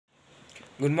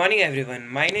Good morning, everyone.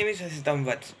 My name is Hasitam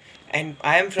and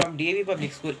I am from DAV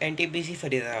Public School NTPC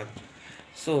Faridabad.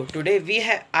 So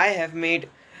today I have made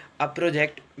a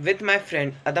project with my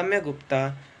friend Adamya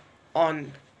Gupta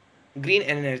on green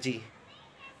energy,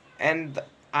 and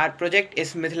our project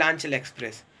is Mithilanchal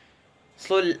Express.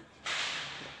 So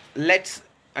let's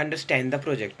understand the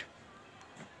project.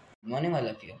 Good morning, all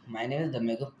of you. My name is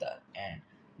Damya Gupta, and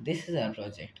this is our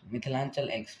project, Mithilanchal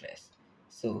Express.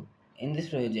 So, in this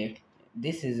project,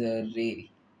 this is a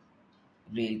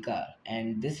rail car,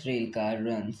 and this rail car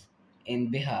runs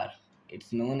in Bihar.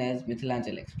 It's known as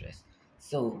Mithilanchal Express.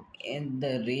 So, in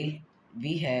the rail,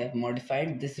 we have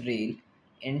modified this rail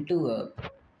into a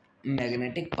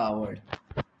magnetic powered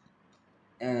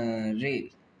rail.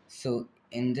 So,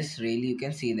 in this rail, you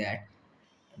can see that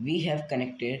we have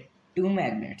connected two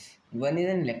magnets. One is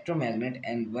an electromagnet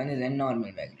and one is a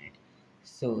normal magnet.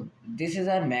 So this is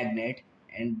our magnet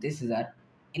and this is our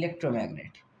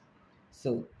electromagnet.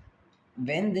 So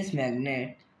when the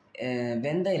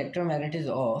electromagnet is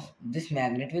off, this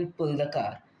magnet will pull the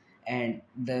car, and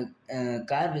the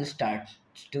car will start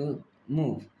to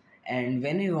move. And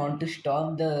when we want to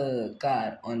stop the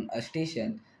car on a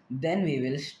station, then we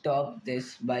will stop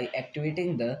this by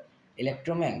activating the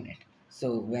electromagnet.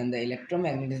 So when the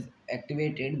electromagnet is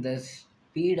activated, the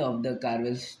speed of the car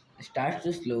will start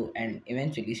to slow and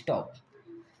eventually stop.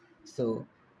 So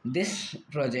this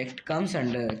project comes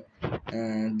under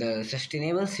the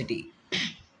sustainable city,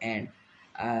 and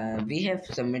we have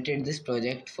submitted this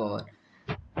project for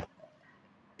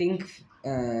Think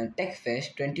Tech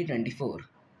Fest 2024.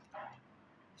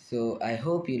 So I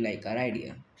hope you like our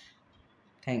idea.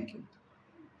 Thank you.